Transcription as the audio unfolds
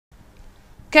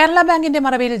കേരള ബാങ്കിന്റെ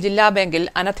മറവിൽ ജില്ലാ ബാങ്കിൽ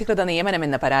അനധികൃത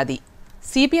നിയമനമെന്ന പരാതി.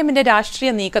 സിപിഎമ്മിന്റെ രാഷ്ട്രീയ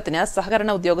നീക്കത്തിന് സഹകരണ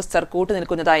ഉദ്യോഗസ്ഥർ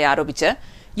കൂട്ടുനിൽക്കുന്നതായി ആരോപിച്ച്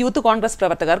യൂത്ത് കോൺഗ്രസ്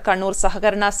പ്രവർത്തകർ കണ്ണൂർ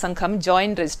സഹകരണ സംഘം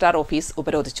ജോയിന്റ് രജിസ്ട്രാർ ഓഫീസ്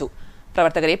ഉപരോധിച്ചു.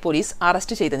 പ്രവർത്തകരെ പോലീസ്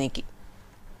അറസ്റ്റ് ചെയ്ത് നീക്കി.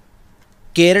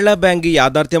 കേരള ബാങ്ക്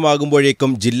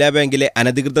യാഥാർത്ഥ്യമാകുമ്പോഴേക്കും ജില്ലാ ബാങ്കിലെ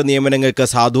അനധികൃത നിയമനങ്ങൾക്ക്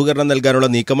സാധൂകരണം നൽകാനുള്ള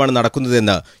നീക്കമാണ്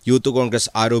നടക്കുന്നതെന്ന് യൂത്ത്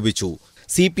കോൺഗ്രസ് ആരോപിച്ചു.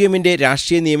 സിപിഎമ്മിന്റെ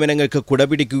രാഷ്ട്രീയ നിയമനങ്ങൾക്ക്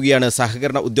കുടപിടിക്കുകയാണ്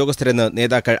സഹകരണ ഉദ്യോഗസ്ഥരെന്ന്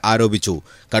നേതാക്കൾ ആരോപിച്ചു.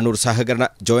 കണ്ണൂർ സഹകരണ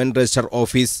ജോയിന്റ് രജിസ്ട്രാർ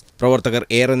ഓഫീസ് പ്രവർത്തകർ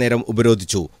ഏറെ നേരം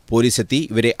ഉപരോധിച്ചു. പോലീസെത്തി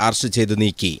ഇവരെ അറസ്റ്റ് ചെയ്ത്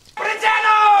നീക്കി.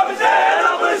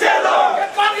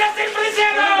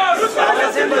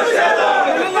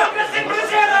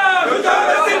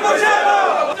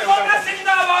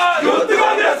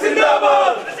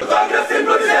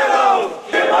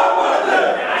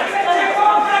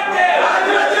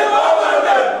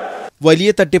 വലിയ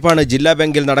തട്ടിപ്പാണ് ജില്ലാ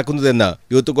ബാങ്കിൽ നടക്കുന്നതെന്ന്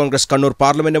യൂത്ത് കോൺഗ്രസ് കണ്ണൂർ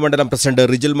പാർലമെന്റ് മണ്ഡലം പ്രസിഡന്റ്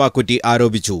റിജിൽ മാക്കുറ്റി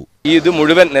ആരോപിച്ചു. ഇത്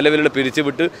മുഴുവൻ നിലവിലുള്ള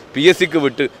പിരിച്ചുവിട്ട് PSCക്ക്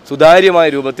വിട്ട് സുതാര്യമായ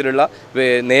രൂപത്തിലുള്ള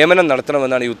നിയമനം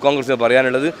നടത്തണമെന്നാണ് യൂത്ത് കോൺഗ്രസിന്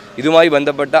പറയാനുള്ളത്. ഇതുമായി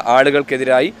ബന്ധപ്പെട്ട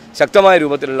ആളുകൾക്കെതിരായി ശക്തമായ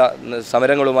രൂപത്തിലുള്ള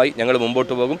സമരങ്ങളുമായി ഞങ്ങൾ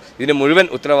മുമ്പോട്ട് പോകും. ഇതിന് മുഴുവൻ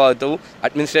ഉത്തരവാദിത്വവും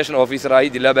അഡ്മിനിസ്ട്രേഷൻ ഓഫീസറായി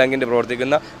ജില്ലാ ബാങ്കിന്റെ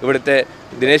പ്രവർത്തിക്കുന്ന ഇവിടുത്തെ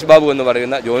ദിനേശ് ബാബു എന്ന്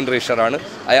പറയുന്ന ജോയിന്റ് രജിസ്ട്രാറാണ്.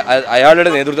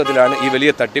 അയാളുടെ നേതൃത്വത്തിലാണ് ഈ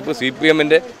വലിയ തട്ടിപ്പ്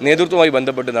CPMന്റെ നേതൃത്വവുമായി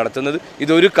ബന്ധപ്പെട്ട് നടത്തുന്നത്.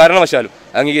 ഇതൊരു കാരണവശാലും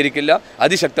അംഗീകരിക്കില്ല.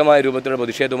 അതിശക്തമായ രൂപത്തിലുള്ള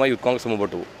പ്രതിഷേധവുമായി യൂത്ത് കോൺഗ്രസ്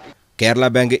മുമ്പോട്ട് പോകും. കേരള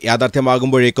ബാങ്ക്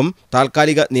യാഥാർത്ഥ്യമാകുമ്പോഴേക്കും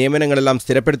താൽക്കാലിക നിയമനങ്ങളെല്ലാം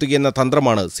സ്ഥിരപ്പെടുത്തുകയെന്ന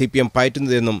തന്ത്രമാണ് CPM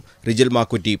പയറ്റുന്നതെന്നും റിജിൽ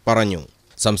മാക്കുറ്റി പറഞ്ഞു.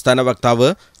 സംസ്ഥാന വക്താവ്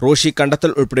റോഷി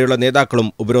കണ്ടത്തൽ ഉൾപ്പെടെയുള്ള നേതാക്കളും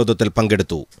ഉപരോധത്തിൽ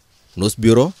പങ്കെടുത്തു. News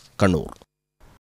bureau, Kannur.